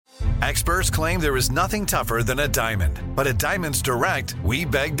Experts claim there is nothing tougher than a diamond. But at Diamonds Direct, we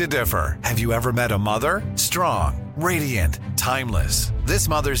beg to differ. Have you ever met a mother? Strong, radiant, timeless. This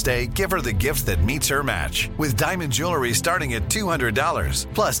Mother's Day, give her the gift that meets her match. With diamond jewelry starting at $200.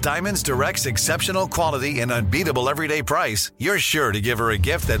 Plus Diamonds Direct's exceptional quality and unbeatable everyday price, you're sure to give her a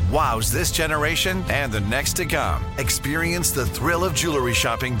gift that wows this generation and the next to come. Experience the thrill of jewelry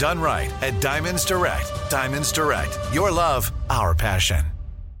shopping done right at Diamonds Direct. Diamonds Direct. Your love, our passion.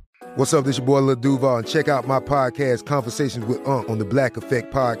 What's up, this your boy Lil Duval, and check out my podcast, Conversations with Unc, on the Black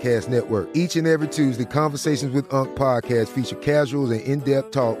Effect Podcast Network. Each and every Tuesday, Conversations with Unc podcast feature casual and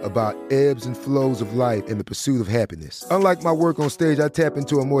in-depth talk about ebbs and flows of life and the pursuit of happiness. Unlike my work on stage, I tap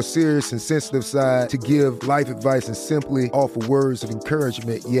into a more serious and sensitive side to give life advice and simply offer words of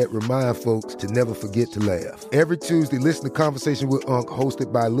encouragement, yet remind folks to never forget to laugh. Every Tuesday, listen to Conversations with Unc,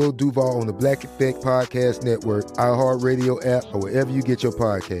 hosted by Lil Duval on the Black Effect Podcast Network, iHeartRadio app, or wherever you get your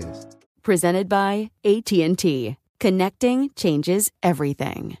podcasts. Presented by AT&T. Connecting changes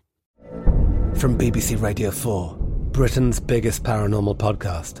everything. From BBC Radio 4, Britain's biggest paranormal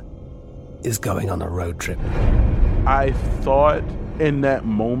podcast is going on a road trip. I thought in that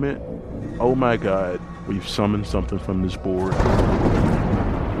moment, oh my God, we've summoned something from this board.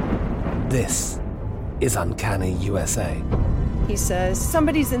 This is Uncanny USA. He says,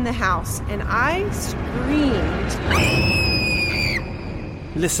 somebody's in the house, and I screamed.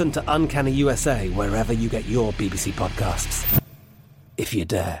 Listen to Uncanny USA wherever you get your BBC podcasts, if you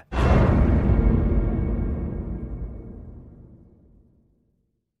dare.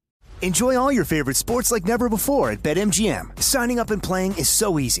 Enjoy all your favorite sports like never before at BetMGM. Signing up and playing is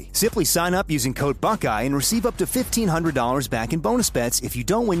so easy. Simply sign up using code Buckeye and receive up to $1,500 back in bonus bets if you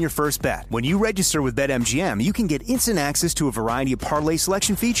don't win your first bet. When you register with BetMGM, you can get instant access to a variety of parlay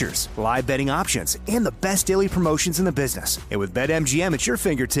selection features, live betting options, and the best daily promotions in the business. And with BetMGM at your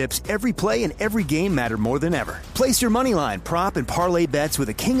fingertips, every play and every game matter more than ever. Place your moneyline, prop, and parlay bets with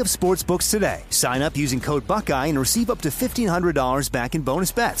the king of sportsbooks today. Sign up using code Buckeye and receive up to $1,500 back in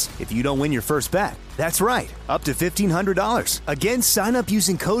bonus bets if you don't win your first bet. That's right, up to $1,500. Again, sign up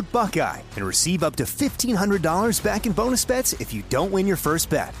using code Buckeye and receive up to $1,500 back in bonus bets if you don't win your first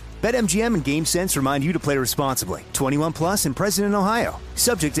bet. BetMGM and GameSense remind you to play responsibly. 21 plus and present in Ohio.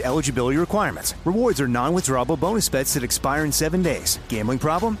 Subject to eligibility requirements. Rewards are non-withdrawable bonus bets that expire in 7 days. Gambling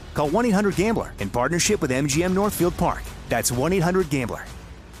problem? Call 1-800-GAMBLER in partnership with MGM Northfield Park. That's 1-800-GAMBLER.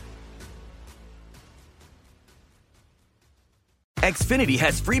 Xfinity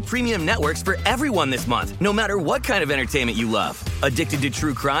has free premium networks for everyone this month, no matter what kind of entertainment you love. Addicted to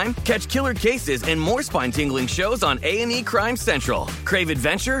true crime? Catch killer cases and more spine-tingling shows on A&E Crime Central. Crave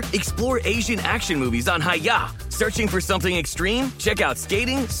adventure? Explore Asian action movies on Hi-YAH. Searching for something extreme? Check out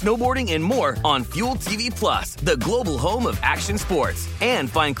skating, snowboarding, and more on Fuel TV Plus, the global home of action sports. And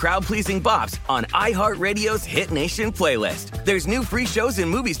find crowd-pleasing bops on iHeartRadio's Hit Nation playlist. There's new free shows and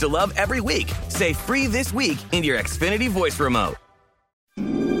movies to love every week. Say free this week in your Xfinity voice remote.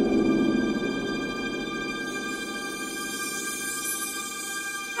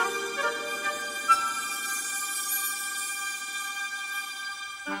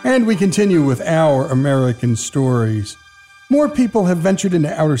 And we continue with our American stories. More people have ventured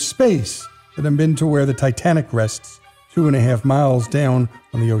into outer space than have been to where the Titanic rests, 2.5 miles down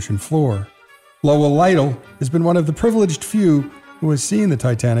on the ocean floor. Lowell Lytle has been one of the privileged few who has seen the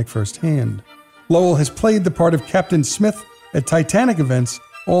Titanic firsthand. Lowell has played the part of Captain Smith at Titanic events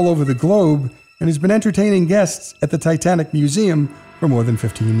all over the globe and has been entertaining guests at the Titanic Museum for more than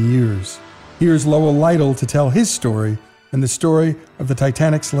 15 years. Here's Lowell Lytle to tell his story and the story of the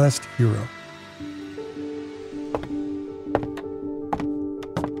Titanic's last hero.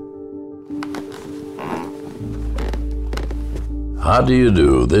 How do you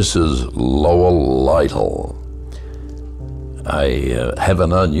do? This is Lowell Lytle. I have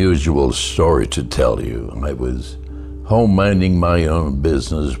an unusual story to tell you. I was home minding my own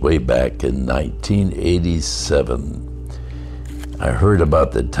business way back in 1987. I heard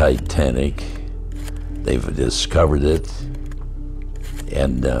about the Titanic. They've discovered it.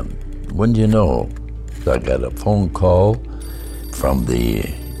 And wouldn't you know, I got a phone call from the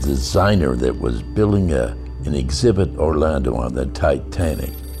designer that was building an exhibit Orlando on the Titanic.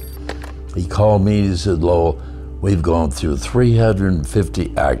 He called me, he said, Lowell, we've gone through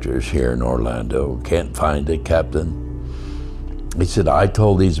 350 actors here in Orlando, can't find a captain. He said, I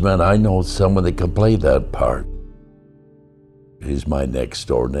told these men I know someone that can play that part. He's my next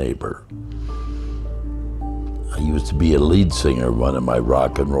door neighbor. I used to be a lead singer of one of my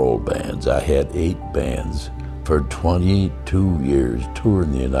rock and roll bands. I had 8 bands for 22 years,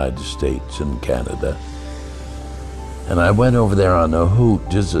 touring the United States and Canada. And I went over there on a hoot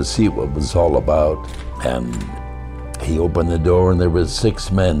just to see what it was all about. And he opened the door and there was 6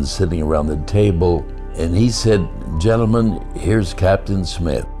 men sitting around the table. And he said, "Gentlemen, here's Captain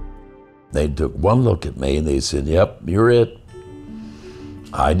Smith." They took one look at me and they said, "Yep, you're it."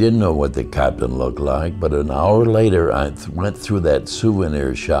 I didn't know what the captain looked like, but an hour later I went through that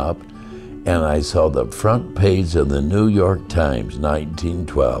souvenir shop and I saw the front page of the New York Times,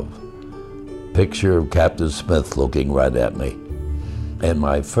 1912. Picture of Captain Smith looking right at me. And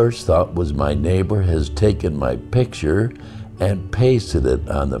my first thought was my neighbor has taken my picture and pasted it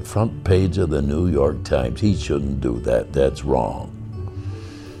on the front page of the New York Times. He shouldn't do that, that's wrong.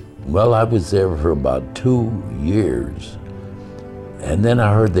 Well, I was there for about 2 years. And then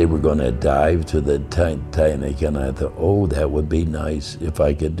I heard they were going to dive to the Titanic, and I thought, oh, that would be nice if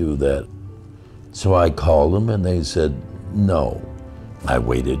I could do that. So I called them, and they said, no. I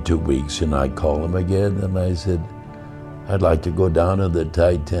waited 2 weeks, and I called them again, and I said, I'd like to go down to the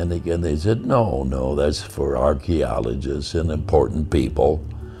Titanic. And they said, no, that's for archaeologists and important people,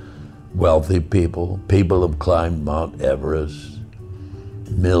 wealthy people, people who've climbed Mount Everest,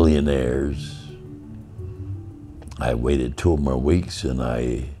 millionaires. I waited 2 more weeks, and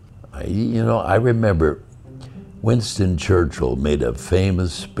I remember Winston Churchill made a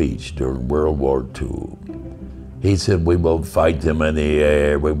famous speech during World War II. He said, "We will fight them in the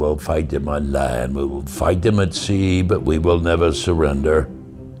air, we will fight them on land, we will fight them at sea, but we will never surrender."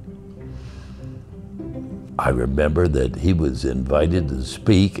 I remember that he was invited to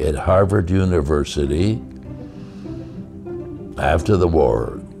speak at Harvard University after the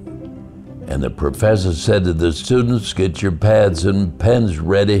war. And the professor said to the students, "Get your pads and pens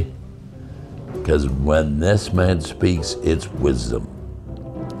ready, because when this man speaks, it's wisdom."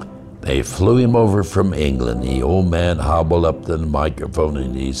 They flew him over from England. The old man hobbled up to the microphone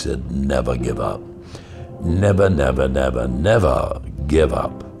and he said, "Never give up. Never, never, never, never give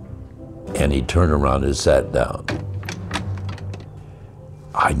up." And he turned around and sat down.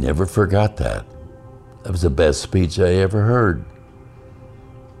 I never forgot that. That was the best speech I ever heard.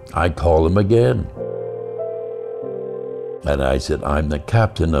 I called him again. And I said, "I'm the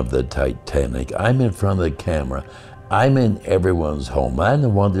captain of the Titanic. I'm in front of the camera. I'm in everyone's home. I'm the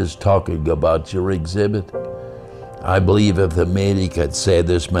one that's talking about your exhibit. I believe if the media could say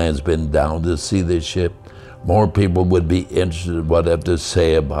this man's been down to see this ship, more people would be interested in what I have to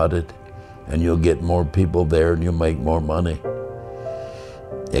say about it. And you'll get more people there and you'll make more money."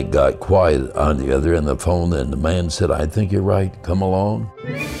 It got quiet on the other end of the phone, and the man said, "I think you're right, come along."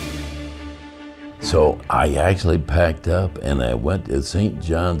 So I actually packed up and I went to St.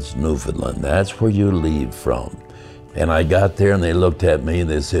 John's, Newfoundland. That's where you leave from. And I got there and they looked at me and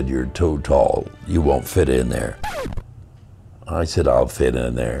they said, "You're too tall, you won't fit in there." I said, "I'll fit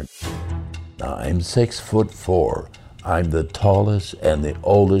in there." Now, I'm 6'4". I'm the tallest and the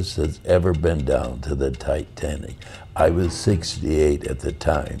oldest that's ever been down to the Titanic. I was 68 at the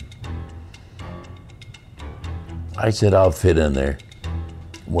time. I said, "I'll fit in there."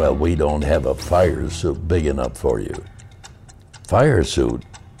 "Well, we don't have a fire suit big enough for you." "Fire suit?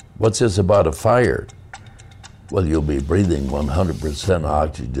 What's this about a fire?" "Well, you'll be breathing 100%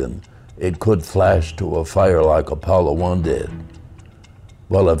 oxygen. It could flash to a fire like Apollo 1 did."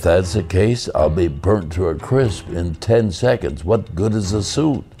 "Well, if that's the case, I'll be burnt to a crisp in 10 seconds. What good is a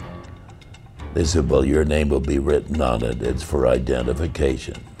suit?" They said, "Well, your name will be written on it. It's for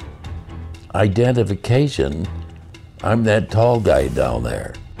identification." Identification? I'm that tall guy down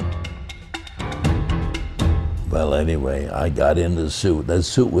there. Well, anyway, I got in the suit. That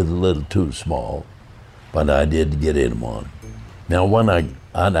suit was a little too small, but I did get in one. Now, when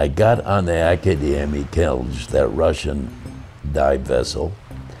I got on the Akademik Kelj, that Russian dive vessel,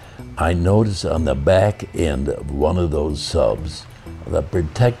 I noticed on the back end of one of those subs, the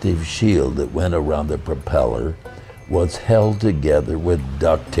protective shield that went around the propeller was held together with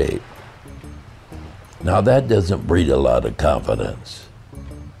duct tape. Now that doesn't breed a lot of confidence.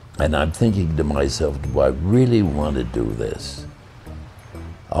 And I'm thinking to myself, do I really want to do this?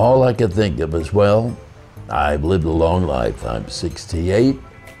 All I could think of is, well, I've lived a long life. I'm 68.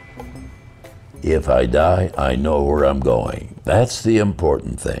 If I die, I know where I'm going. That's the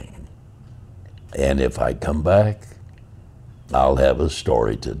important thing. And if I come back, I'll have a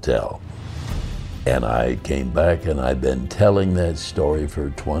story to tell. And I came back and I've been telling that story for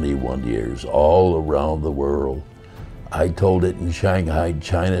 21 years, all around the world. I told it in Shanghai,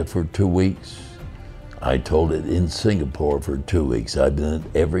 China for 2 weeks. I told it in Singapore for 2 weeks. I've been in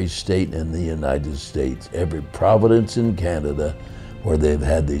every state in the United States, every province in Canada where they've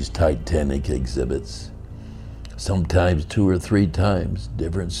had these Titanic exhibits. Sometimes 2 or 3 times,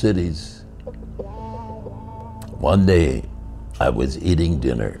 different cities. One day, I was eating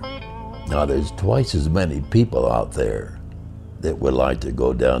dinner. Now, there's twice as many people out there that would like to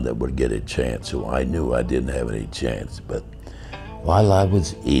go down that would get a chance, so I knew I didn't have any chance. But while I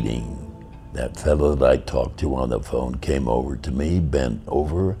was eating, that fellow that I talked to on the phone came over to me, bent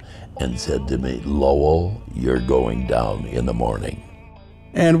over, and said to me, "Lowell, you're going down in the morning."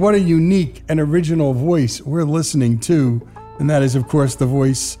 And what a unique and original voice we're listening to. And that is, of course, the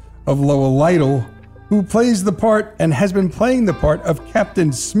voice of Lowell Lytle, who plays the part and has been playing the part of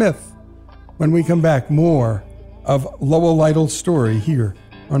Captain Smith. When we come back, more of Lowell Lytle's story here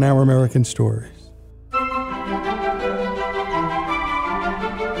on Our American Stories.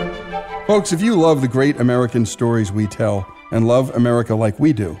 Folks, if you love the great American stories we tell and love America like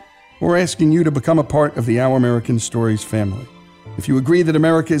we do, we're asking you to become a part of the Our American Stories family. If you agree that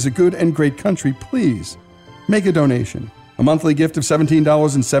America is a good and great country, please make a donation. A monthly gift of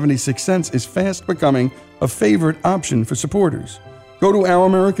 $17.76 is fast becoming a favorite option for supporters. Go to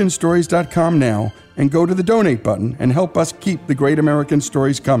OurAmericanStories.com now and go to the donate button and help us keep the great American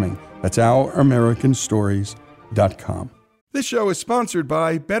stories coming. That's OurAmericanStories.com. This show is sponsored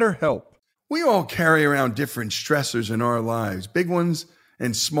by BetterHelp. We all carry around different stressors in our lives, big ones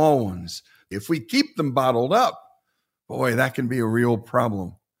and small ones. If we keep them bottled up, boy, that can be a real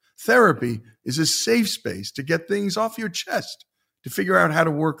problem. Therapy is a safe space to get things off your chest, to figure out how to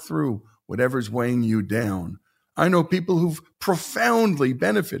work through whatever's weighing you down. I know people who've profoundly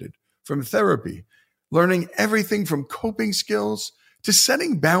benefited from therapy, learning everything from coping skills to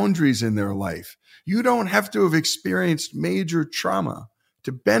setting boundaries in their life. You don't have to have experienced major trauma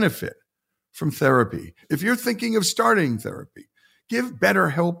to benefit from therapy. If you're thinking of starting therapy, give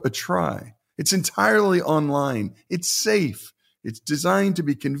BetterHelp a try. It's entirely online. It's safe. It's designed to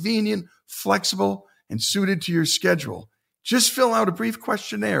be convenient, flexible, and suited to your schedule. Just fill out a brief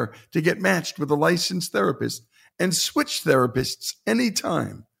questionnaire to get matched with a licensed therapist and switch therapists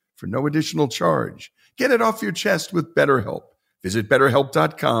anytime for no additional charge. Get it off your chest with BetterHelp. Visit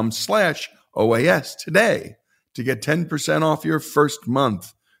BetterHelp.com/OAS today to get 10% off your first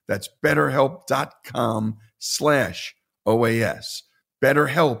month. That's BetterHelp.com/OAS.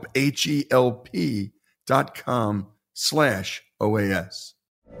 BetterHelp, HELP.com/OAS.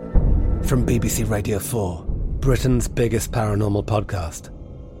 From BBC Radio 4, Britain's biggest paranormal podcast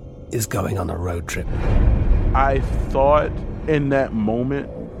is going on a road trip. I thought in that moment,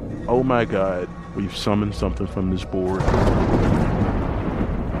 oh my God, we've summoned something from this board.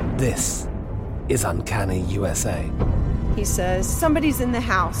 This is Uncanny USA. He says, somebody's in the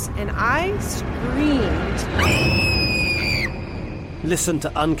house, and I screamed. Listen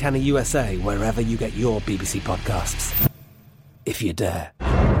to Uncanny USA wherever you get your BBC podcasts, if you dare.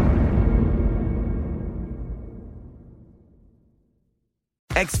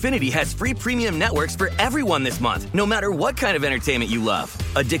 Xfinity has free premium networks for everyone this month, no matter what kind of entertainment you love.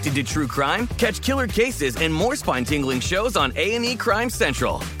 Addicted to true crime? Catch killer cases and more spine-tingling shows on A&E Crime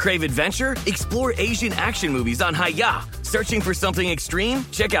Central. Crave adventure? Explore Asian action movies on Hi-YAH. Searching for something extreme?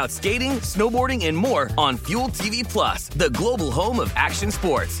 Check out skating, snowboarding, and more on Fuel TV Plus, the global home of action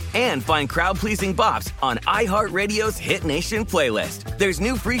sports. And find crowd-pleasing bops on iHeartRadio's Hit Nation playlist. There's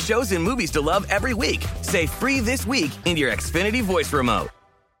new free shows and movies to love every week. Say free this week in your Xfinity voice remote.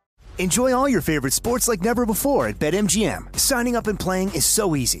 Enjoy all your favorite sports like never before at BetMGM. Signing up and playing is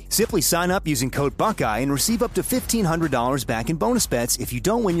so easy. Simply sign up using code Buckeye and receive up to $1,500 back in bonus bets if you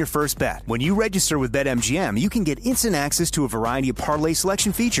don't win your first bet. When you register with BetMGM, you can get instant access to a variety of parlay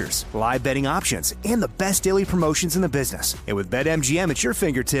selection features, live betting options, and the best daily promotions in the business. And with BetMGM at your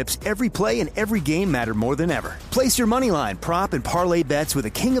fingertips, every play and every game matter more than ever. Place your moneyline, prop, and parlay bets with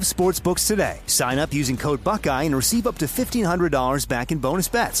the king of sportsbooks today. Sign up using code Buckeye and receive up to $1,500 back in bonus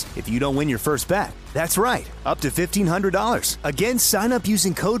bets if you don't win your first bet. That's right, up to $1,500. Again, sign up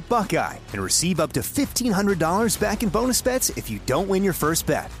using code Buckeye and receive up to $1,500 back in bonus bets if you don't win your first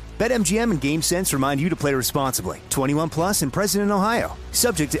bet. BetMGM and GameSense remind you to play responsibly. 21 plus and present in Ohio.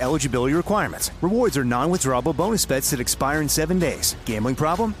 Subject to eligibility requirements. Rewards are non-withdrawable bonus bets that expire in 7 days. Gambling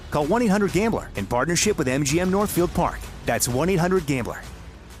problem? Call 1-800-GAMBLER in partnership with MGM Northfield Park. That's 1-800-GAMBLER.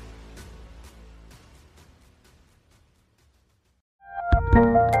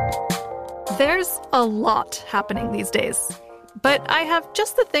 There's a lot happening these days, but I have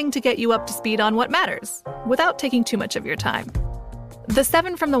just the thing to get you up to speed on what matters without taking too much of your time. The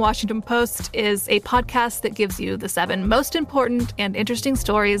 7 from the Washington Post is a podcast that gives you the 7 most important and interesting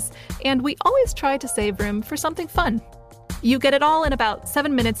stories, and we always try to save room for something fun. You get it all in about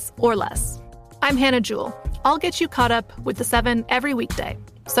 7 minutes or less. I'm Hannah Jewell. I'll get you caught up with the 7 every weekday,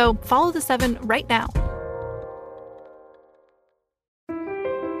 so follow the 7 right now.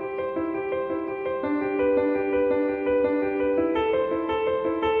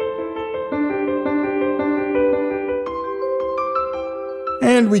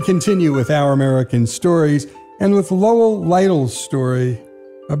 And we continue with Our American Stories, and with Lowell Lytle's story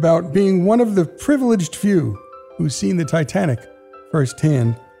about being one of the privileged few who's seen the Titanic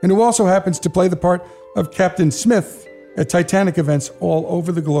firsthand, and who also happens to play the part of Captain Smith at Titanic events all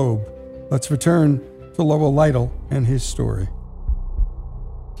over the globe. Let's return to Lowell Lytle and his story.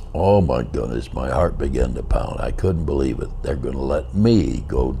 Oh my goodness, my heart began to pound. I couldn't believe it. They're going to let me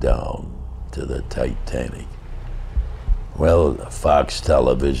go down to the Titanic. Well, Fox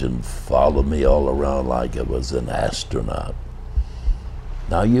Television followed me all around like I was an astronaut.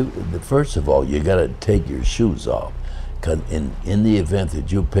 Now, first of all, you got to take your shoes off. 'Cause in the event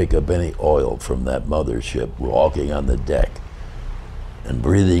that you pick up any oil from that mothership walking on the deck and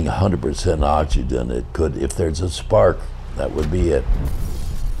breathing 100% oxygen, it could, if there's a spark, that would be it.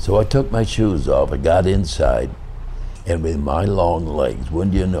 So I took my shoes off, I got inside, and with my long legs,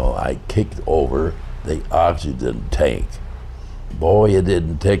 wouldn't you know, I kicked over the oxygen tank. Boy, it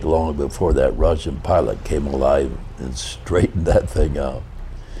didn't take long before that Russian pilot came alive and straightened that thing out.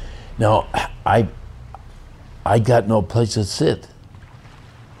 Now, I got no place to sit.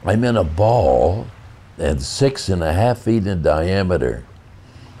 I'm in a ball and 6.5 feet in diameter,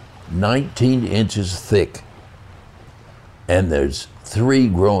 19 inches thick, and there's 3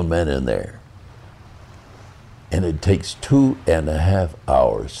 grown men in there. And it takes 2.5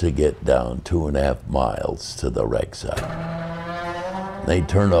 hours to get down 2.5 miles to the wreck site. They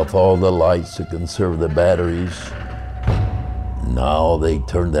turned off all the lights to conserve the batteries. Now they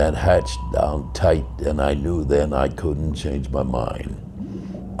turned that hatch down tight, and I knew then I couldn't change my mind.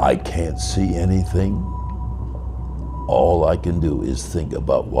 I can't see anything. All I can do is think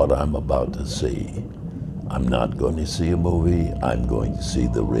about what I'm about to see. I'm not going to see a movie, I'm going to see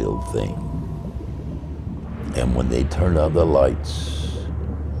the real thing. And when they turned on the lights,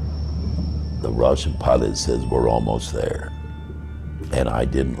 the Russian pilot says, "We're almost there." And I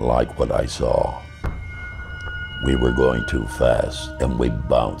didn't like what I saw. We were going too fast, and we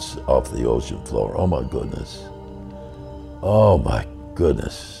bounced off the ocean floor. Oh my goodness. Oh my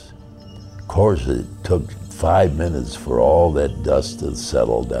goodness. Of course, it took 5 minutes for all that dust to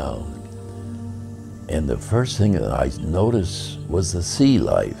settle down. And the first thing that I noticed was the sea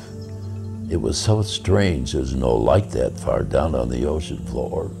life. It was so strange. There's no light that far down on the ocean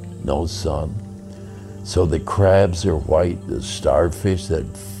floor, no sun. So the crabs are white, the starfish that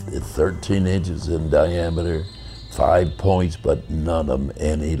 13 inches in diameter, 5 points, but none of them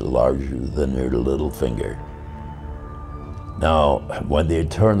any larger than your little finger. Now, when they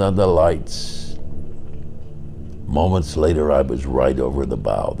turned on the lights, moments later I was right over the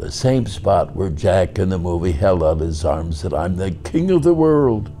bow, the same spot where Jack in the movie held out his arms and said, "I'm the king of the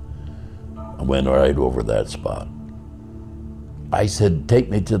world." I went right over that spot. I said, "Take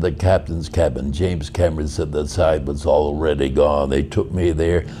me to the captain's cabin." James Cameron said the side was already gone. They took me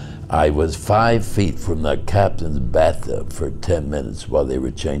there. I was 5 feet from the captain's bathtub for 10 minutes while they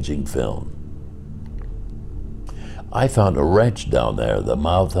were changing film. I found a wrench down there. The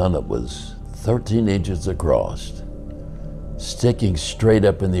mouth on it was 13 inches across, sticking straight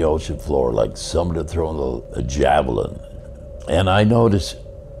up in the ocean floor like somebody had thrown a javelin. And I noticed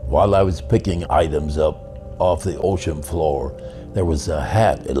while I was picking items up off the ocean floor, there was a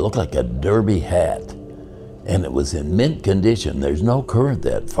hat. It looked like a derby hat, and it was in mint condition. There's no current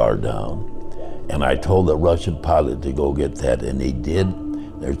that far down. And I told the Russian pilot to go get that, and he did.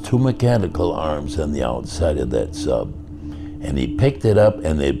 There's 2 mechanical arms on the outside of that sub. And he picked it up,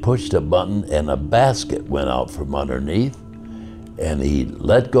 and they pushed a button, and a basket went out from underneath. And he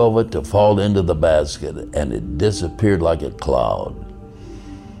let go of it to fall into the basket, and it disappeared like a cloud.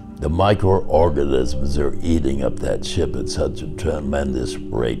 The microorganisms are eating up that ship at such a tremendous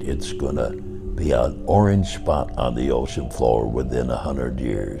rate, it's gonna be an orange spot on the ocean floor within 100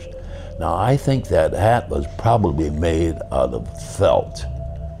 years. Now, I think that hat was probably made out of felt.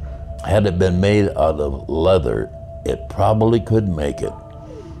 Had it been made out of leather, it probably could make it,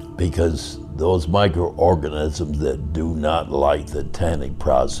 because those microorganisms that do not like the tanning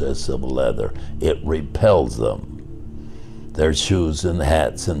process of leather, it repels them. Their shoes and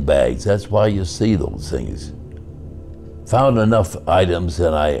hats and bags, that's why you see those things. Found enough items,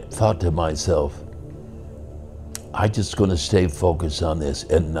 and I thought to myself, I'm just gonna stay focused on this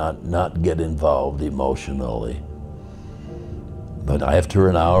and not get involved emotionally. But after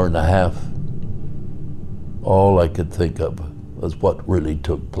an hour and a half, all I could think of was what really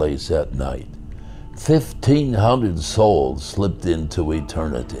took place that night. 1,500 souls slipped into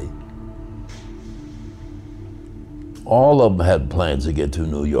eternity. All of them had plans to get to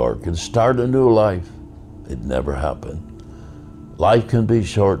New York and start a new life. It never happened. Life can be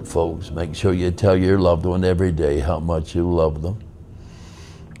short, folks. Make sure you tell your loved one every day how much you love them.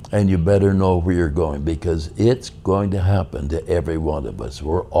 And you better know where you're going, because it's going to happen to every one of us.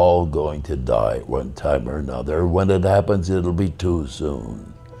 We're all going to die one time or another. When it happens, it'll be too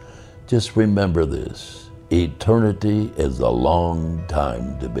soon. Just remember this. Eternity is a long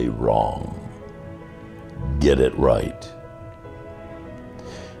time to be wrong. Get it right.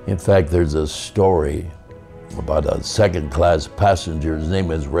 In fact, there's a story about a second-class passenger. His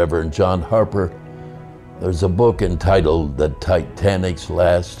name is Reverend John Harper. There's a book entitled The Titanic's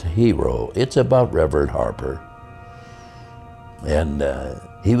Last Hero. It's about Reverend Harper. And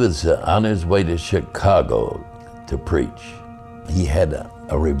he was on his way to Chicago to preach. He had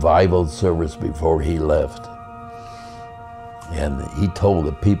a revival service before he left. And he told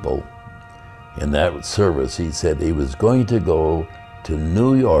the people in that service, he said he was going to go to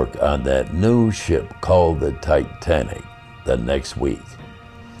New York on that new ship called the Titanic the next week.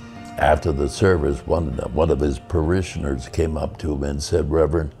 After the service, one of his parishioners came up to him and said,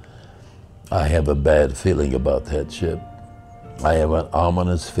 "Reverend, I have a bad feeling about that ship. I have an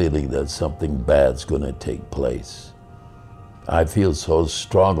ominous feeling that something bad's going to take place. I feel so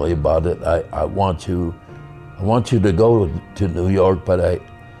strongly about it. I want you to go to New York, but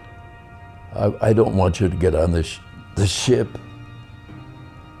I don't want you to get on the ship.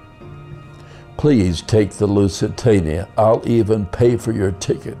 Please take the Lusitania. I'll even pay for your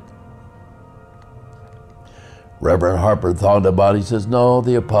ticket." Reverend Harper thought about it. He says, "No,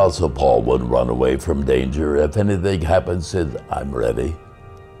 the Apostle Paul wouldn't run away from danger. If anything happens, said, I'm ready."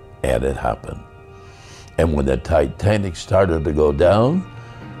 And it happened. And when the Titanic started to go down,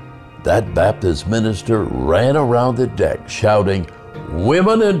 that Baptist minister ran around the deck shouting,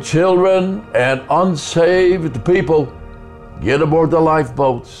 "Women and children and unsaved people, get aboard the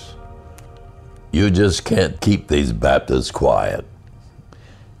lifeboats." You just can't keep these Baptists quiet.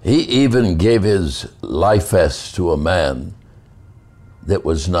 He even gave his life vest to a man that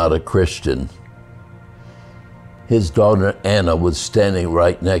was not a Christian. His daughter Anna was standing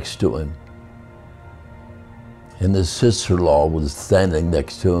right next to him. And his sister-in-law was standing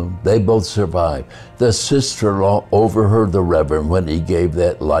next to him. They both survived. The sister-in-law overheard the Reverend when he gave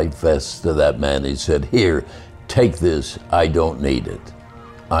that life vest to that man. He said, "Here, take this. I don't need it.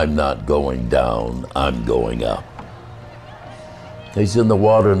 I'm not going down. I'm going up." He's in the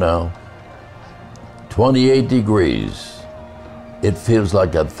water now. 28 degrees. It feels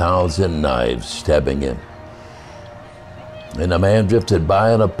like 1,000 knives stabbing him. And a man drifted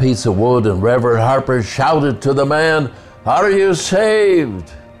by on a piece of wood, and Reverend Harper shouted to the man, "Are you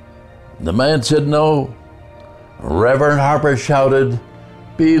saved?" The man said no. Reverend Harper shouted,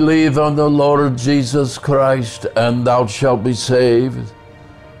 "Believe on the Lord Jesus Christ, and thou shalt be saved."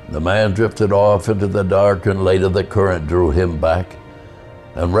 The man drifted off into the dark, and later the current drew him back.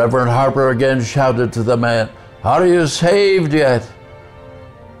 And Reverend Harper again shouted to the man, "Are you saved yet?"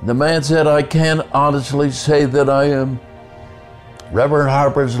 The man said, "I can't honestly say that I am." Reverend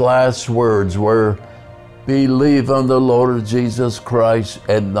Harper's last words were, "Believe on the Lord Jesus Christ,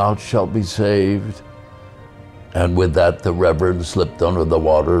 and thou shalt be saved." And with that, the Reverend slipped under the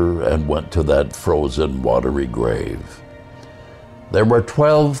water and went to that frozen, watery grave. There were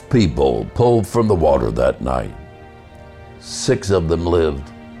 12 people pulled from the water that night. 6 of them lived.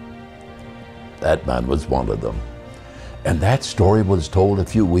 That man was one of them. And that story was told a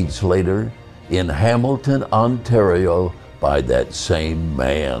few weeks later in Hamilton, Ontario, by that same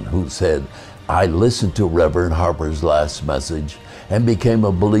man who said, "I listened to Reverend Harper's last message and became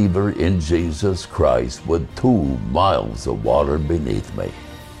a believer in Jesus Christ with 2 miles of water beneath me."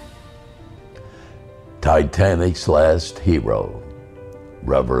 Titanic's last hero,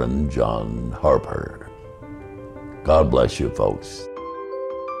 Reverend John Harper. God bless you, folks.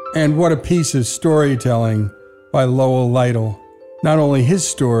 And what a piece of storytelling by Lowell Lytle. Not only his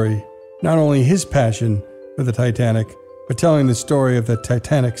story, not only his passion for the Titanic, but telling the story of the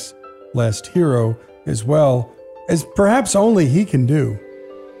Titanic's last hero as well, as perhaps only he can do.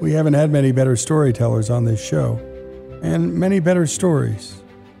 We haven't had many better storytellers on this show, and many better stories.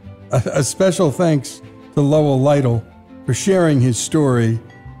 A special thanks to Lowell Lytle for sharing his story.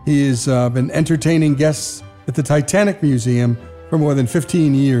 He has been entertaining guests at the Titanic Museum for more than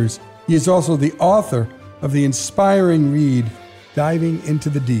 15 years. He is also the author of the inspiring read, Diving into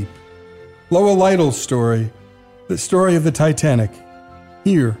the Deep. Lowell Lytle's story, the story of the Titanic,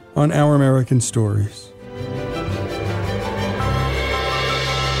 here on Our American Stories.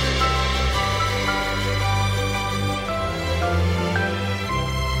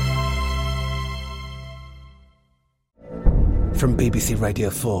 From BBC Radio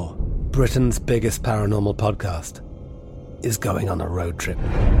 4, Britain's biggest paranormal podcast is going on a road trip.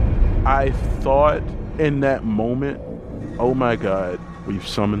 I thought in that moment, oh my God, We've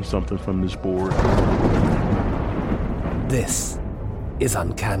summoned something from this board. This is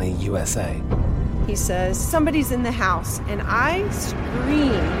Uncanny USA. He says, somebody's in the house, and I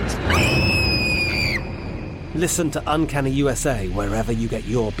screamed. Listen to Uncanny USA wherever you get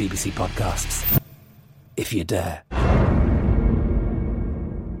your BBC podcasts, if you dare.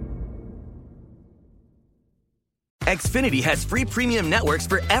 Xfinity has free premium networks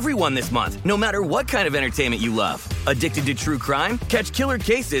for everyone this month, no matter what kind of entertainment you love. Addicted to true crime? Catch killer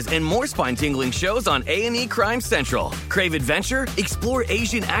cases and more spine-tingling shows on A&E Crime Central. Crave adventure? Explore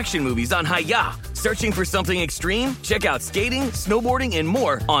Asian action movies on Hi-YAH. Searching for something extreme? Check out skating, snowboarding, and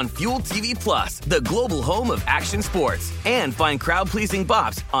more on Fuel TV Plus, the global home of action sports. And find crowd-pleasing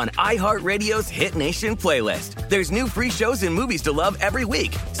bops on iHeartRadio's Hit Nation playlist. There's new free shows and movies to love every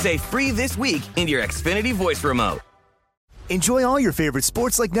week. Say free this week in your Xfinity voice remote. Enjoy all your favorite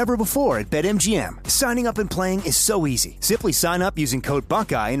sports like never before at BetMGM. Signing up and playing is so easy. Simply sign up using code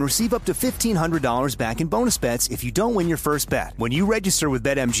Buckeye and receive up to $1,500 back in bonus bets if you don't win your first bet. When you register with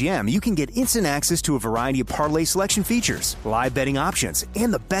BetMGM, you can get instant access to a variety of parlay selection features, live betting options,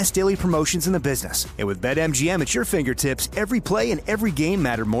 and the best daily promotions in the business. And with BetMGM at your fingertips, every play and every game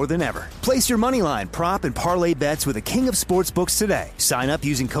matter more than ever. Place your moneyline, prop, and parlay bets with the king of sportsbooks today. Sign up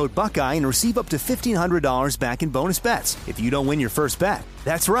using code Buckeye and receive up to $1,500 back in bonus bets if you don't win your first bet.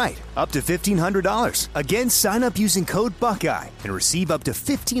 That's right, up to $1,500. Again, sign up using code Buckeye and receive up to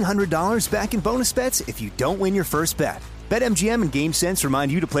 $1,500 back in bonus bets if you don't win your first bet. BetMGM and GameSense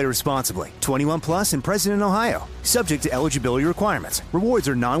remind you to play responsibly. 21 plus and present in Ohio. Subject to eligibility requirements. Rewards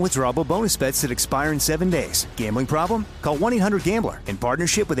are non-withdrawable bonus bets that expire in 7 days. Gambling problem? Call 1-800-GAMBLER in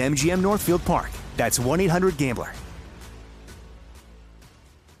partnership with MGM Northfield Park. That's 1-800-GAMBLER.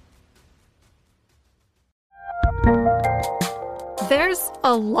 There's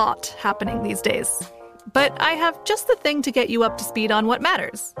a lot happening these days, but I have just the thing to get you up to speed on what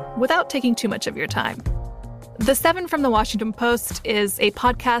matters without taking too much of your time. The 7 from the Washington Post is a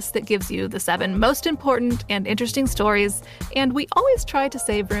podcast that gives you the 7 most important and interesting stories, and we always try to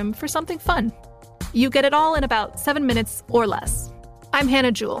save room for something fun. You get it all in about 7 minutes or less. I'm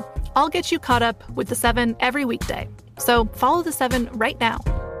Hannah Jewell. I'll get you caught up with the 7 every weekday, so follow the 7 right now.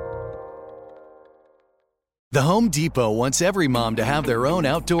 The Home Depot wants every mom to have their own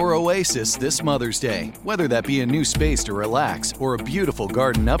outdoor oasis this Mother's Day, whether that be a new space to relax or a beautiful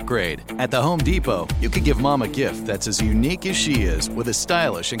garden upgrade. At the Home Depot, you can give mom a gift that's as unique as she is, with a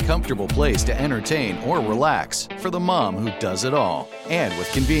stylish and comfortable place to entertain or relax for the mom who does it all. And with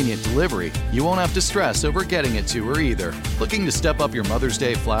convenient delivery, you won't have to stress over getting it to her either. Looking to step up your Mother's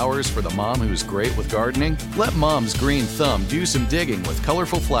Day flowers for the mom who's great with gardening? Let Mom's Green Thumb do some digging with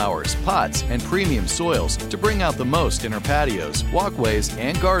colorful flowers, pots, and premium soils to bring out the most in her patios, walkways,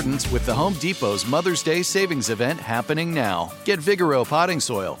 and gardens with the Home Depot's Mother's Day Savings Event happening now. Get Vigoro potting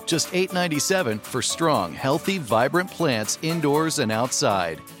soil, just $8.97 for strong, healthy, vibrant plants indoors and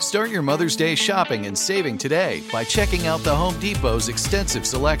outside. Start your Mother's Day shopping and saving today by checking out the Home Depot's extensive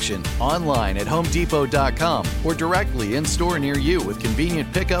selection online at HomeDepot.com or directly in store near you with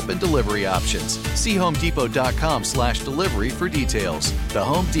convenient pickup and delivery options. See HomeDepot.com/delivery for details. The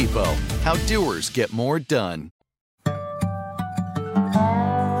Home Depot, how doers get more done.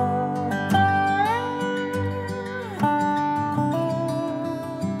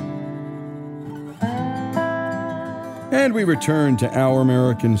 And we return to Our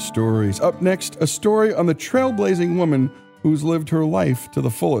American Stories. Up next, a story on the trailblazing woman who's lived her life to the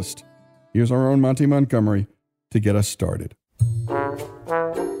fullest. Here's our own Monty Montgomery to get us started.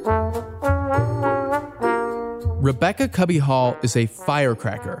 Rebecca Cubby Hall is a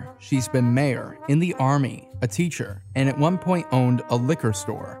firecracker. She's been mayor, in the Army, a teacher, and at one point owned a liquor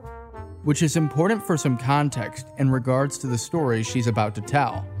store, which is important for some context in regards to the story she's about to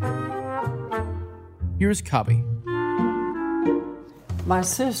tell. Here's Cubby. My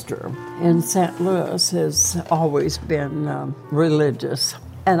sister in St. Louis has always been religious.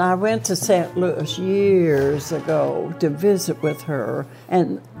 And I went to St. Louis years ago to visit with her,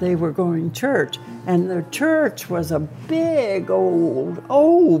 and they were going to church. And the church was a big,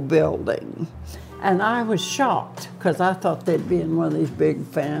 old building. And I was shocked, because I thought they'd be in one of these big,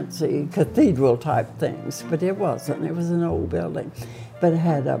 fancy cathedral-type things. But it wasn't. It was an old building. But it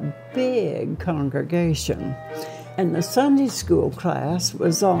had a big congregation. And the Sunday school class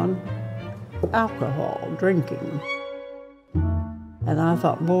was on alcohol, drinking. And I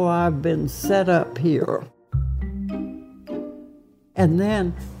thought, boy, I've been set up here. And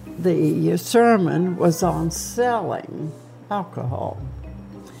then the sermon was on selling alcohol.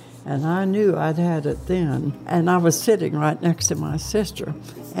 And I knew I'd had it then. And I was sitting right next to my sister.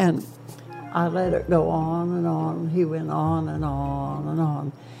 And I let it go on and on. He went on and on and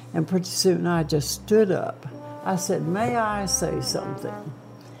on. And pretty soon I just stood up. I said, "May I say something?"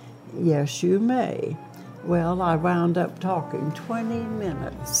 "Yes, you may." Well, I wound up talking 20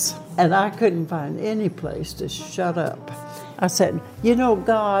 minutes, and I couldn't find any place to shut up. I said, "You know,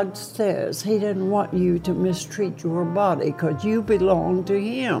 God says He didn't want you to mistreat your body because you belong to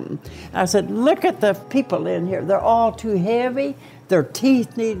Him." I said, "Look at the people in here. They're all too heavy. Their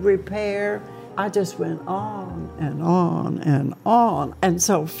teeth need repair." I just went on and on and on. And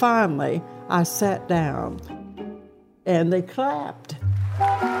so finally, I sat down, and they clapped.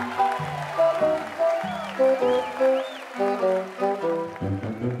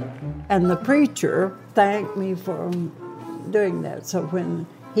 And the preacher thanked me for doing that. So when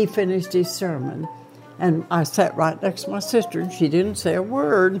he finished his sermon, and I sat right next to my sister, and she didn't say a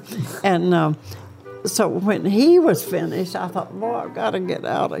word. And so when he was finished, I thought, boy, I've got to get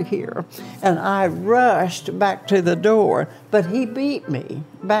out of here. And I rushed back to the door, but he beat me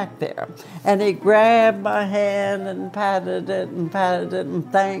back there. And he grabbed my hand and patted it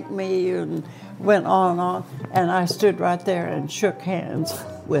and thanked me and went on and on. And I stood right there and shook hands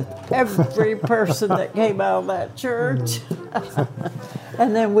with every person that came out of that church.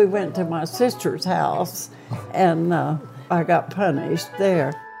 And then we went to my sister's house, and I got punished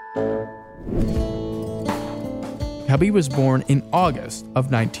there. Cubby was born in August of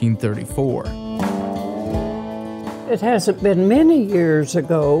 1934. It hasn't been many years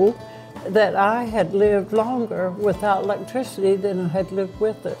ago that I had lived longer without electricity than I had lived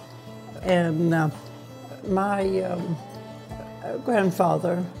with it. And my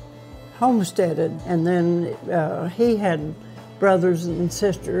grandfather homesteaded, and then he had brothers and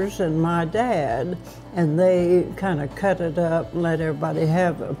sisters and my dad, and they kind of cut it up and let everybody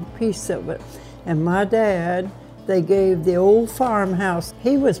have a piece of it. And my dad, they gave the old farmhouse.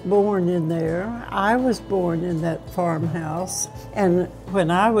 He was born in there. I was born in that farmhouse. And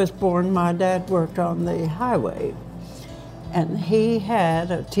when I was born, my dad worked on the highway. And he had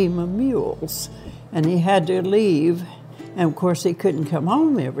a team of mules. And he had to leave. And of course, he couldn't come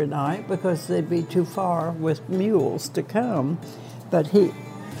home every night because they'd be too far with mules to come. But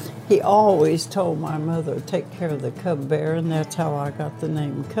he always told my mother to take care of the cub bear, and that's how I got the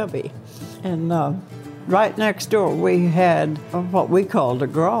name Cubby. And right next door, we had what we called a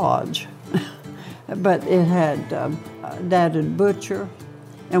garage, but it had Dad would butcher,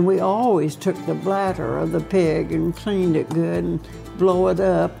 and we always took the bladder of the pig and cleaned it good and blow it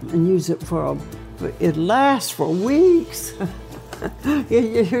up and use it it lasts for weeks. You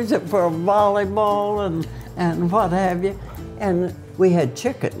use it for a volleyball and what have you. And we had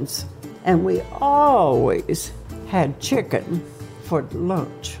chickens, and we always had chicken for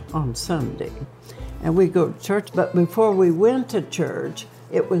lunch on Sunday. And we go to church, but before we went to church,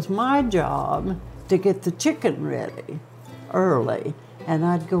 it was my job to get the chicken ready early. And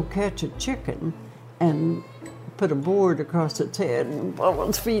I'd go catch a chicken and put a board across its head and pull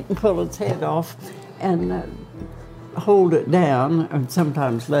its feet and pull its head off and hold it down and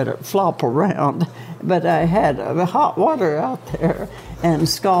sometimes let it flop around. But I had hot water out there and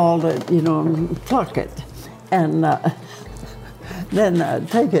scald it, and pluck it. And then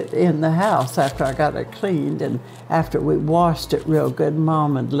take it in the house after I got it cleaned, and after we washed it real good,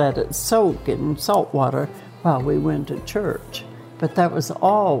 Mom would let it soak in salt water while we went to church. But that was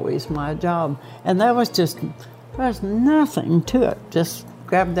always my job, and there's nothing to it. Just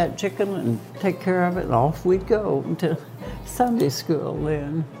grab that chicken and take care of it, and off we'd go to Sunday school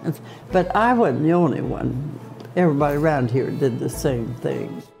then. But I wasn't the only one. Everybody around here did the same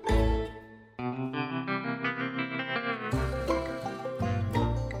thing.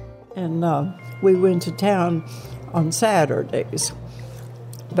 And we went to town on Saturdays,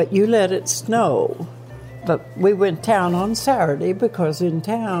 but you let it snow. But we went town on Saturday because in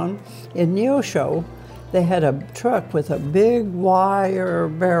town, in Neosho, they had a truck with a big wire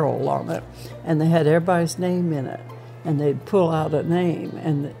barrel on it, and they had everybody's name in it. And they'd pull out a name,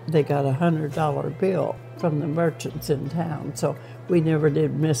 and they got a $100 bill from the merchants in town. So we never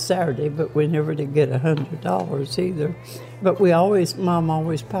did miss Saturday, but we never did get $100 either. But Mom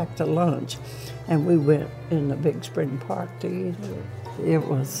always packed a lunch, and we went in the big spring park to eat it. It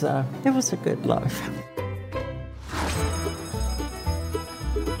was a good life.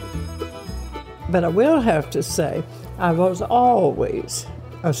 But I will have to say, I was always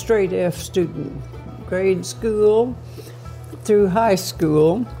a straight F student, grade school through high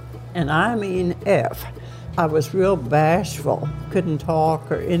school, and I mean F. I was real bashful, couldn't talk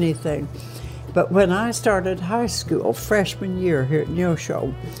or anything. But when I started high school, freshman year here at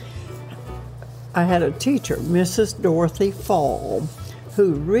Neosho, I had a teacher, Mrs. Dorothy Fall,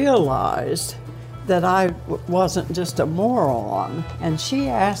 who realized that I wasn't just a moron. And she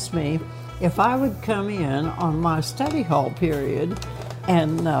asked me if I would come in on my study hall period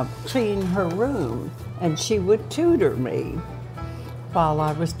and clean her room, and she would tutor me while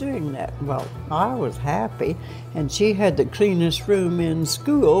I was doing that. Well, I was happy, and she had the cleanest room in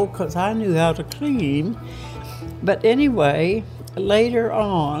school because I knew how to clean. But anyway, later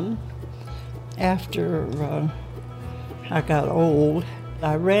on, after I got old,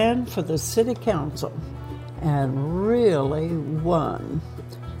 I ran for the city council and really won.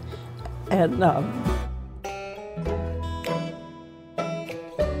 And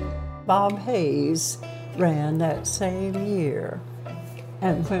Bob Hayes ran that same year.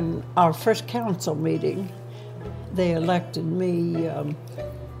 And when our first council meeting, they elected me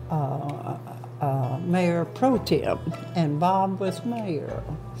mayor pro tem, and Bob was mayor.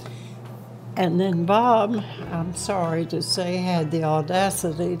 And then Bob, I'm sorry to say, had the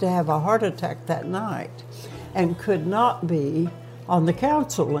audacity to have a heart attack that night and could not be on the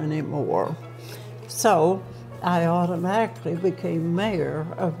council anymore. So I automatically became mayor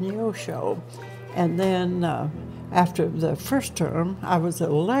of Neosho. And then after the first term, I was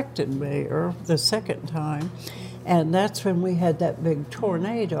elected mayor the second time, and that's when we had that big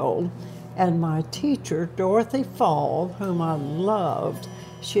tornado. And my teacher, Dorothy Fall, whom I loved,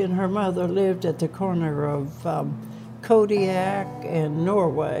 she and her mother lived at the corner of Kodiak and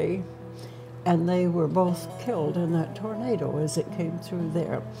Norway, and they were both killed in that tornado as it came through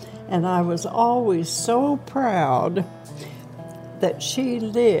there. And I was always so proud that she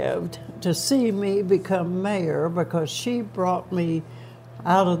lived to see me become mayor, because she brought me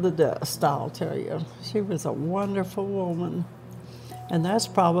out of the dust, I'll tell you. She was a wonderful woman. And that's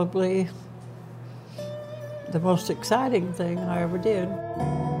probably the most exciting thing I ever did.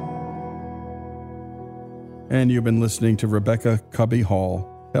 And you've been listening to Rebecca Cubby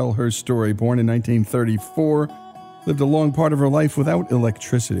Hall tell her story. Born in 1934, lived a long part of her life without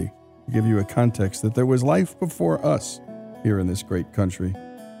electricity. To give you a context that there was life before us here in this great country.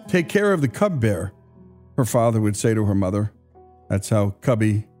 Take care of the cub bear, her father would say to her mother. That's how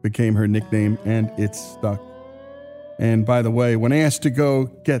Cubby became her nickname, and it stuck. And by the way, when asked to go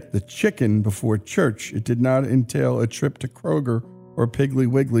get the chicken before church, it did not entail a trip to Kroger or Piggly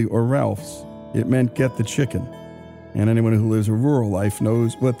Wiggly or Ralph's. It meant get the chicken. And anyone who lives a rural life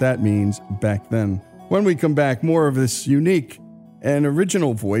knows what that means back then. When we come back, more of this unique and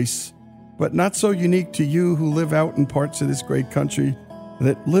original voice, but not so unique to you who live out in parts of this great country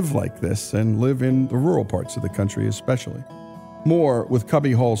that live like this and live in the rural parts of the country especially. More with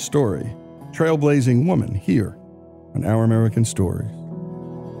Cubby Hall's story, trailblazing woman, here on Our American Stories.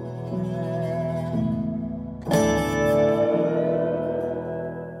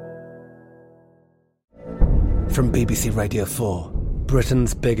 From BBC Radio 4,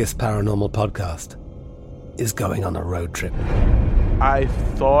 Britain's biggest paranormal podcast is going on a road trip. I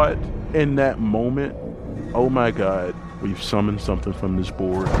thought in that moment, oh my God, we've summoned something from this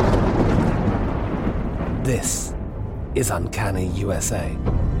board. This is Uncanny USA.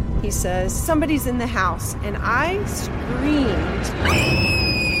 He says, somebody's in the house, and I screamed.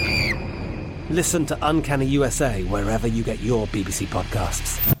 Listen to Uncanny USA wherever you get your BBC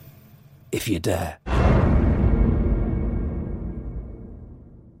podcasts, if you dare.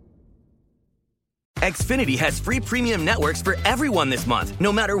 Xfinity has free premium networks for everyone this month,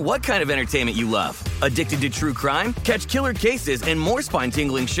 no matter what kind of entertainment you love. Addicted to true crime? Catch killer cases and more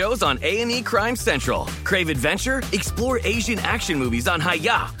spine-tingling shows on A&E Crime Central. Crave adventure? Explore Asian action movies on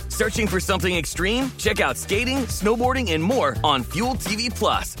Hi-YAH. Searching for something extreme? Check out skating, snowboarding, and more on Fuel TV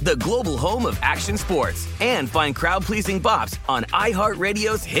Plus, the global home of action sports. And find crowd-pleasing bops on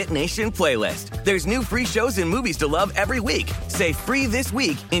iHeartRadio's Hit Nation playlist. There's new free shows and movies to love every week. Say free this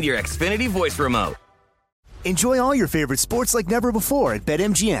week in your Xfinity voice remote. Enjoy all your favorite sports like never before at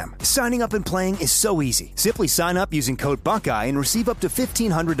BetMGM. Signing up and playing is so easy. Simply sign up using code Buckeye and receive up to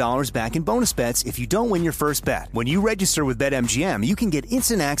 $1,500 back in bonus bets if you don't win your first bet. When you register with BetMGM, you can get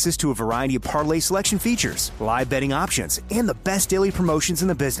instant access to a variety of parlay selection features, live betting options, and the best daily promotions in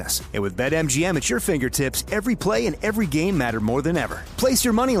the business. And with BetMGM at your fingertips, every play and every game matter more than ever. Place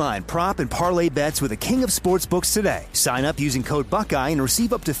your moneyline, prop, and parlay bets with the king of sportsbooks today. Sign up using code Buckeye and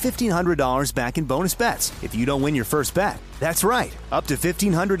receive up to $1,500 back in bonus bets if you don't win your first bet. That's right, up to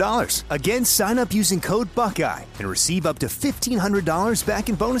 $1,500. Again, sign up using code Buckeye and receive up to $1,500 back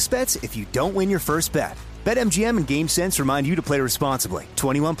in bonus bets if you don't win your first bet. BetMGM and GameSense remind you to play responsibly.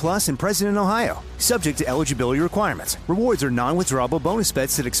 21 plus and present in Ohio. Subject to eligibility requirements. Rewards are non-withdrawable bonus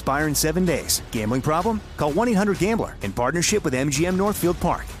bets that expire in 7 days. Gambling problem? Call 1-800-GAMBLER in partnership with MGM Northfield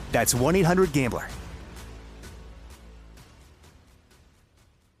Park. That's 1-800-GAMBLER.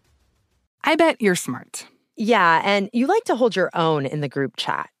 I bet you're smart. Yeah, and you like to hold your own in the group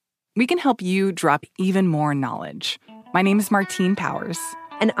chat. We can help you drop even more knowledge. My name is Martine Powers.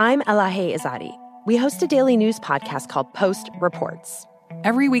 And I'm Elahe Izadi. We host a daily news podcast called Post Reports.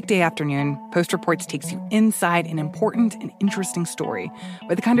 Every weekday afternoon, Post Reports takes you inside an important and interesting story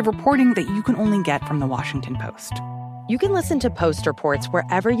with the kind of reporting that you can only get from the Washington Post. You can listen to Post Reports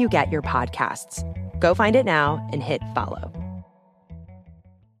wherever you get your podcasts. Go find it now and hit follow.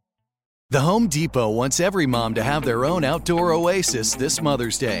 The Home Depot wants every mom to have their own outdoor oasis this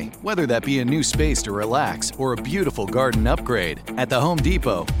Mother's Day, whether that be a new space to relax or a beautiful garden upgrade. At the Home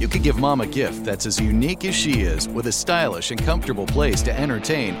Depot, you could give mom a gift that's as unique as she is, with a stylish and comfortable place to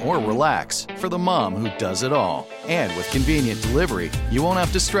entertain or relax for the mom who does it all. And with convenient delivery, you won't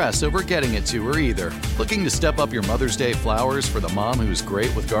have to stress over getting it to her either. Looking to step up your Mother's Day flowers for the mom who's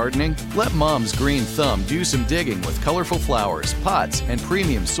great with gardening? Let Mom's Green Thumb do some digging with colorful flowers, pots, and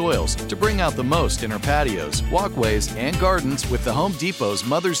premium soils to bring out the most in her patios, walkways, and gardens with the Home Depot's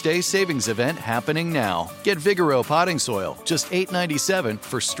Mother's Day Savings Event happening now. Get Vigoro potting soil, just $8.97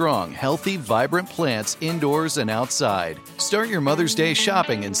 for strong, healthy, vibrant plants indoors and outside. Start your Mother's Day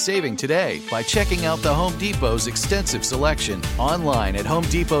shopping and saving today by checking out the Home Depot's extensive selection online at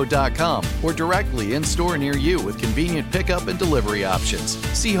HomeDepot.com or directly in store near you with convenient pickup and delivery options.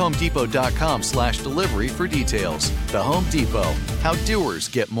 See HomeDepot.com/delivery for details. The Home Depot, how doers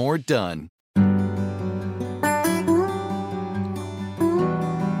get more done.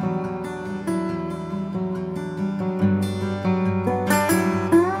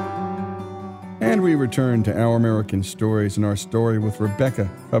 And we return to Our American Stories and our story with Rebecca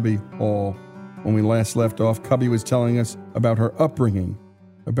Cubby Hall. When we last left off, Cubby was telling us about her upbringing,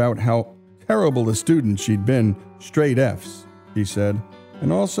 about how terrible a student she'd been, straight Fs, she said,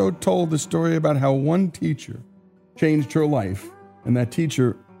 and also told the story about how one teacher changed her life, and that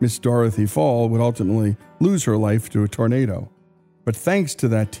teacher, Miss Dorothy Fall, would ultimately lose her life to a tornado. But thanks to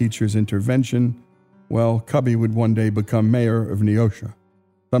that teacher's intervention, well, Cubby would one day become mayor of Neosho,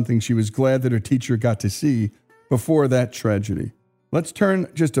 something she was glad that her teacher got to see before that tragedy. Let's turn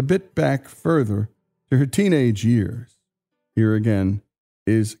just a bit back further to her teenage years. Here again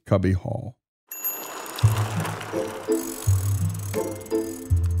is Cubby Hall.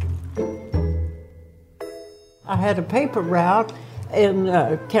 I had a paper route in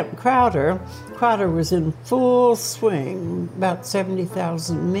Camp Crowder. Crowder was in full swing, about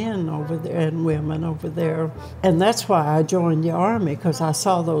 70,000 men over there and women over there. And that's why I joined the Army, because I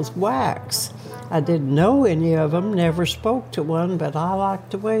saw those WACs. I didn't know any of them, never spoke to one, but I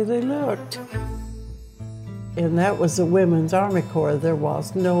liked the way they looked. And that was the Women's Army Corps. There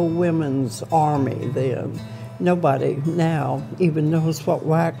was no Women's Army then. Nobody now even knows what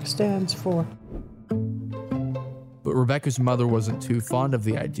WAC stands for. But Rebecca's mother wasn't too fond of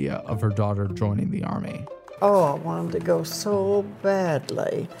the idea of her daughter joining the Army. Oh, I wanted to go so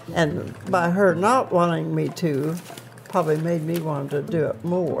badly. And by her not wanting me to, probably made me want to do it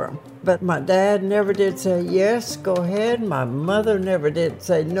more. But my dad never did say, yes, go ahead. My mother never did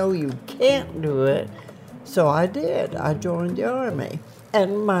say, no, you can't do it. So I did. I joined the Army.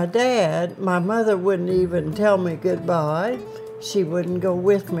 And my mother wouldn't even tell me goodbye. She wouldn't go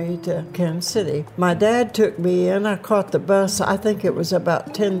with me to Kansas City. My dad took me in. I caught the bus, I think it was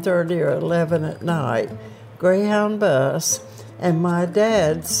about 10:30 or 11 at night, Greyhound bus. And my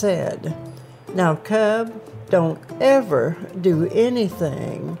dad said, now, Cub, don't ever do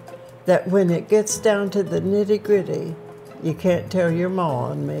anything that when it gets down to the nitty-gritty, you can't tell your ma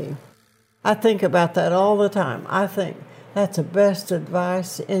and me. I think about that all the time. I think that's the best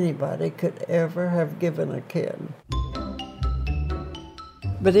advice anybody could ever have given a kid.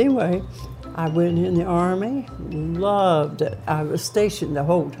 But anyway, I went in the Army, loved it. I was stationed the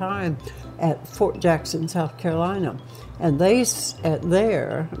whole time at Fort Jackson, South Carolina. And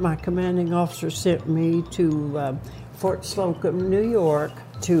my commanding officer sent me to Fort Slocum, New York,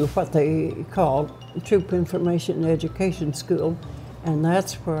 to what they called Troop Information and Education School. And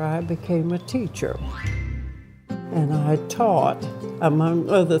that's where I became a teacher. And I taught, among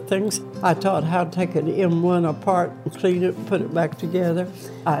other things, I taught how to take an M1 apart and clean it and put it back together.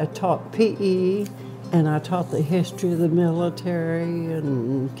 I taught PE, and I taught the history of the military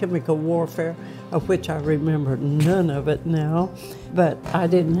and chemical warfare, of which I remember none of it now. But I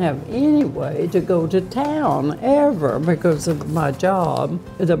didn't have any way to go to town ever because of my job.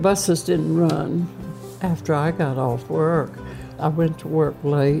 The buses didn't run after I got off work. I went to work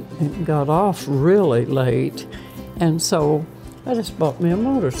late and got off really late. And so I just bought me a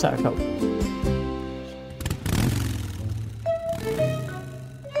motorcycle.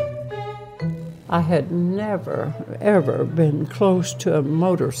 I had never, ever been close to a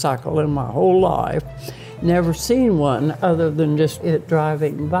motorcycle in my whole life. Never seen one other than just it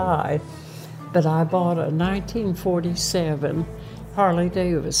driving by. But I bought a 1947 Harley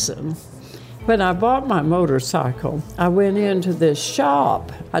Davidson. When I bought my motorcycle, I went into this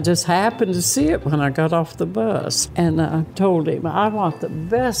shop. I just happened to see it when I got off the bus. And I told him, I want the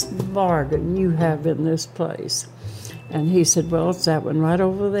best bargain you have in this place. And he said, well, it's that one right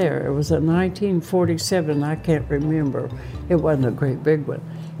over there. It was a 1947, I can't remember. It wasn't a great big one,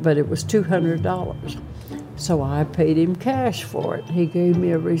 but it was $200. So I paid him cash for it. He gave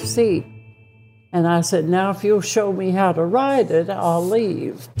me a receipt. And I said, now if you'll show me how to ride it, I'll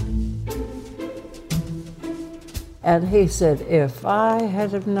leave. And he said, if I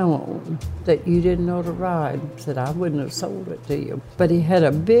had have known that you didn't know to ride, he said, I wouldn't have sold it to you. But he had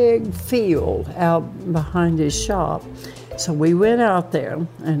a big field out behind his shop. So we went out there,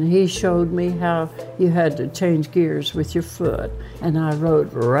 and he showed me how you had to change gears with your foot. And I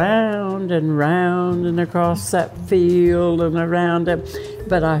rode round and round and across that field and around it,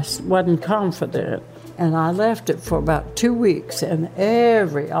 but I wasn't confident. And I left it for about 2 weeks, and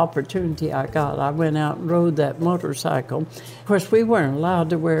every opportunity I got, I went out and rode that motorcycle. Of course, we weren't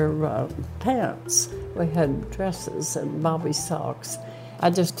allowed to wear pants. We had dresses and bobby socks. I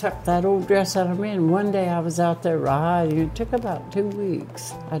just tucked that old dress out of me, and one day I was out there riding. It took about 2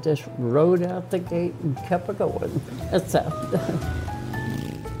 weeks. I just rode out the gate and kept it going. That's that.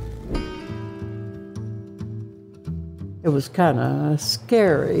 It was kind of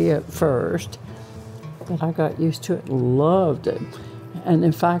scary at first, but I got used to it and loved it. And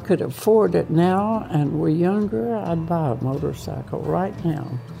if I could afford it now and were younger, I'd buy a motorcycle right now.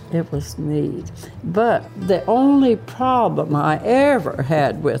 It was neat. But the only problem I ever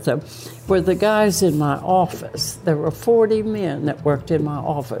had with them were the guys in my office. There were 40 men that worked in my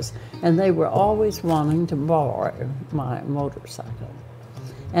office, and they were always wanting to borrow my motorcycle.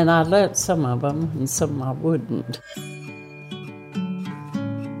 And I let some of them, and some I wouldn't.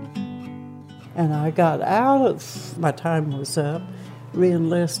 And I got out of, my time was up,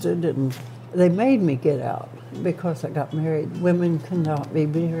 re-enlisted, and they made me get out because I got married. Women cannot be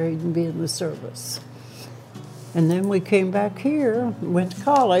married and be in the service. And then we came back here, went to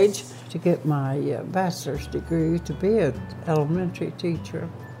college to get my bachelor's degree to be an elementary teacher.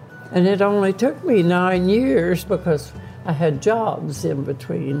 And it only took me 9 years because I had jobs in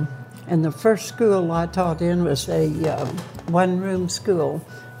between. And the first school I taught in was a one-room school.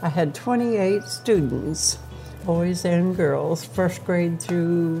 I had 28 students, boys and girls, first grade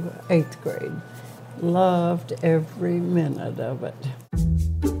through 8th grade. Loved every minute of it.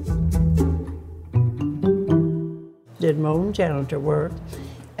 Did my own janitor work.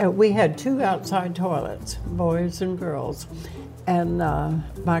 We had 2 outside toilets, boys and girls. And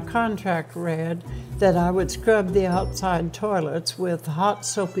my contract read that I would scrub the outside toilets with hot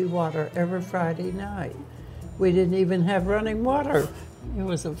soapy water every Friday night. We didn't even have running water. It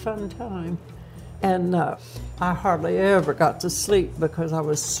was a fun time. And I hardly ever got to sleep because I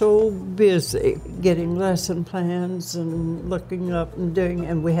was so busy getting lesson plans and looking up and doing,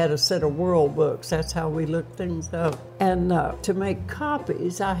 and we had a set of world books. That's how we looked things up. And to make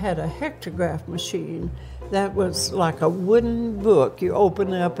copies, I had a hectograph machine that was like a wooden book. You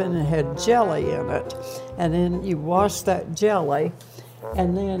open it up and it had jelly in it. And then you wash that jelly,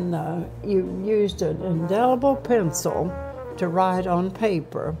 and then you used an indelible pencil to write on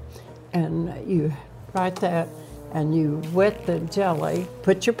paper, and you write that, and you wet the jelly,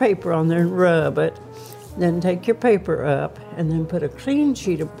 put your paper on there and rub it, then take your paper up and then put a clean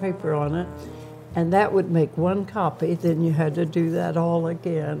sheet of paper on it, and that would make one copy. Then you had to do that all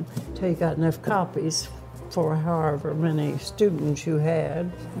again till you got enough copies for however many students you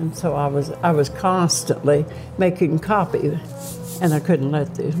had. And so I was constantly making copy, and I couldn't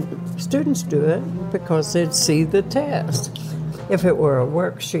let the students do it because they'd see the test. If it were a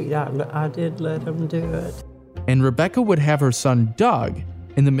worksheet, I did let them do it. And Rebecca would have her son Doug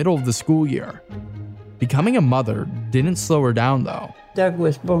in the middle of the school year. Becoming a mother didn't slow her down, though. Doug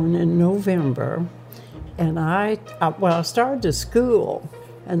was born in November, and I started to school,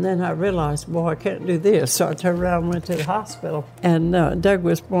 and then I realized, boy, I can't do this. So I turned around and went to the hospital. And Doug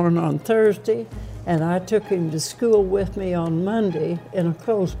was born on Thursday, and I took him to school with me on Monday in a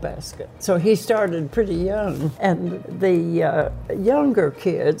clothes basket. So he started pretty young. And the younger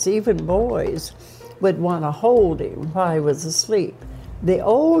kids, even boys, would want to hold him while he was asleep. The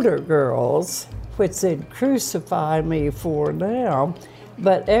older girls, which they'd crucify me for now,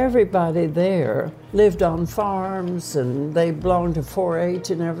 but everybody there lived on farms and they belonged to 4-H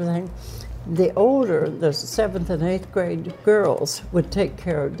and everything. The 7th and 8th grade girls would take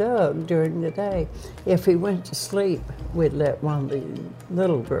care of Doug during the day. If he went to sleep, we'd let one of the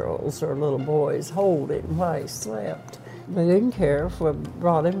little girls or little boys hold him while he slept. They didn't care if we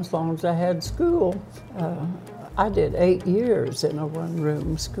brought him as long as I had school. I did 8 years in a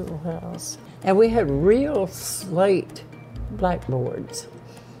one-room schoolhouse. And we had real slate blackboards.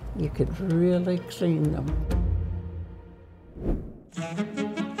 You could really clean them.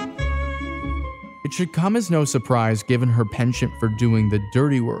 It should come as no surprise, given her penchant for doing the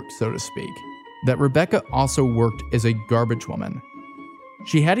dirty work, so to speak, that Rebecca also worked as a garbage woman.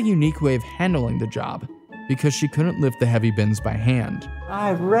 She had a unique way of handling the job because she couldn't lift the heavy bins by hand.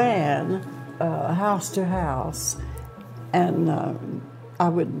 I ran house to house, and I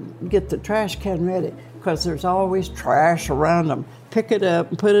would get the trash can ready because there's always trash around them. Pick it up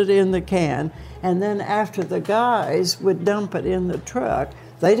and put it in the can, and then after the guys would dump it in the truck,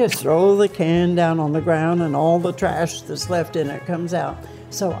 they just throw the can down on the ground and all the trash that's left in it comes out.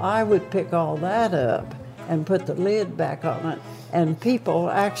 So I would pick all that up and put the lid back on it. And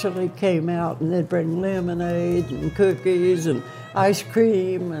people actually came out and they'd bring lemonade and cookies and ice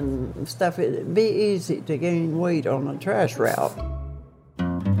cream and stuff. It'd be easy to gain weight on a trash route.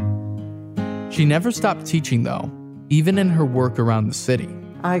 She never stopped teaching, though, even in her work around the city.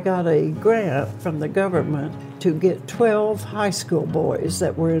 I got a grant from the government to get 12 high school boys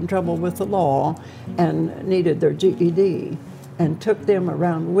that were in trouble with the law and needed their GED, and took them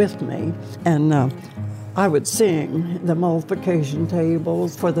around with me. And I would sing the multiplication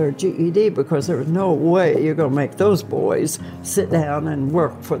tables for their GED because there was no way you're going to make those boys sit down and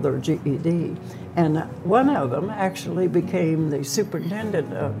work for their GED. And one of them actually became the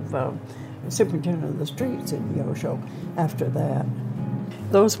superintendent of the streets in Neosho after that.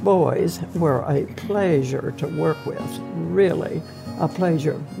 Those boys were a pleasure to work with, really a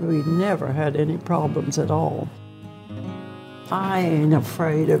pleasure. We never had any problems at all. I ain't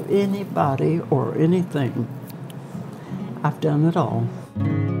afraid of anybody or anything. I've done it all.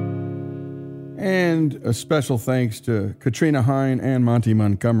 And a special thanks to Katrina Hine and Monty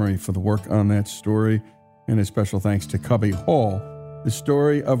Montgomery for the work on that story. And a special thanks to Cubby Hall, the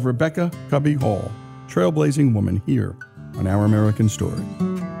story of Rebecca Cubby Hall, trailblazing woman here on Our American Story.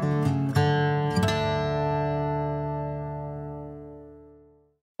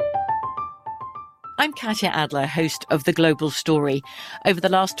 I'm Katya Adler, host of The Global Story. Over the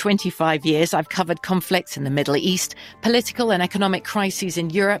last 25 years, I've covered conflicts in the Middle East, political and economic crises in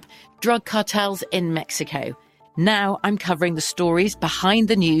Europe, drug cartels in Mexico. Now I'm covering the stories behind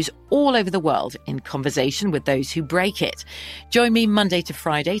the news all over the world in conversation with those who break it. Join me Monday to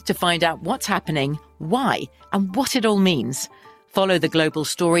Friday to find out what's happening, why, and what it all means. Follow The Global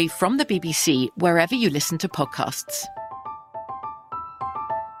Story from the BBC wherever you listen to podcasts.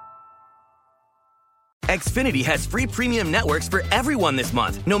 Xfinity has free premium networks for everyone this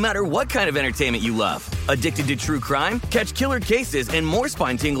month, no matter what kind of entertainment you love. Addicted to true crime? Catch killer cases and more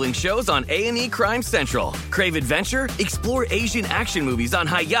spine-tingling shows on A&E Crime Central. Crave adventure? Explore Asian action movies on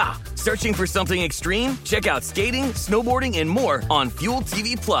Hi-YAH. Searching for something extreme? Check out skating, snowboarding, and more on Fuel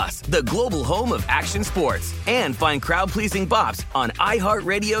TV Plus, the global home of action sports. And find crowd-pleasing bops on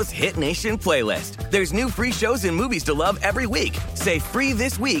iHeartRadio's Hit Nation playlist. There's new free shows and movies to love every week. Say free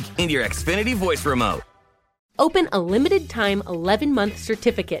this week in your Xfinity voice remote. Open a limited-time 11-month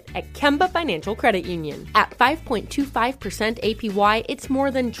certificate at Kemba Financial Credit Union. At 5.25% APY, it's more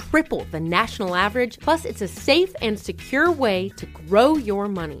than triple the national average, plus it's a safe and secure way to grow your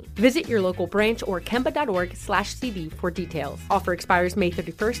money. Visit your local branch or kemba.org/CD for details. Offer expires May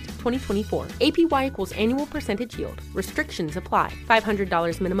 31st, 2024. APY equals annual percentage yield. Restrictions apply.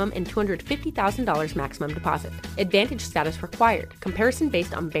 $500 minimum and $250,000 maximum deposit. Advantage status required. Comparison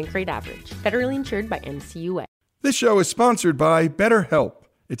based on bank rate average. Federally insured by NCUA. This show is sponsored by BetterHelp.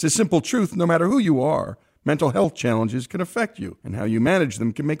 It's a simple truth, no matter who you are. Mental health challenges can affect you, and how you manage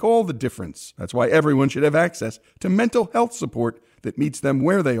them can make all the difference. That's why everyone should have access to mental health support that meets them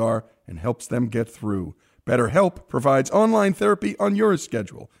where they are and helps them get through. BetterHelp provides online therapy on your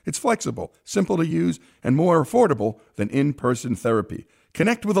schedule. It's flexible, simple to use, and more affordable than in-person therapy.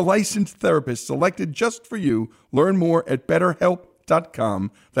 Connect with a licensed therapist selected just for you. Learn more at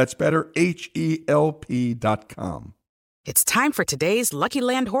BetterHelp.com. That's BetterHelp.com. It's time for today's Lucky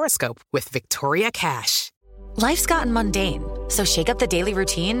Land horoscope with Victoria Cash. Life's gotten mundane, so shake up the daily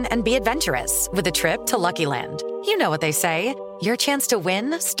routine and be adventurous with a trip to Lucky Land. You know what they say, your chance to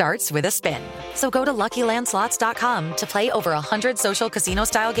win starts with a spin. So go to LuckyLandSlots.com to play over 100 social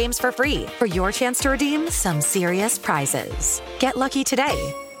casino-style games for free for your chance to redeem some serious prizes. Get lucky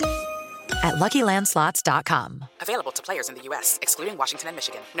today at LuckyLandSlots.com. Available to players in the U.S., excluding Washington and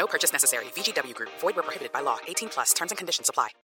Michigan. No purchase necessary. VGW Group. Void where prohibited by law. 18+. Terms and conditions apply.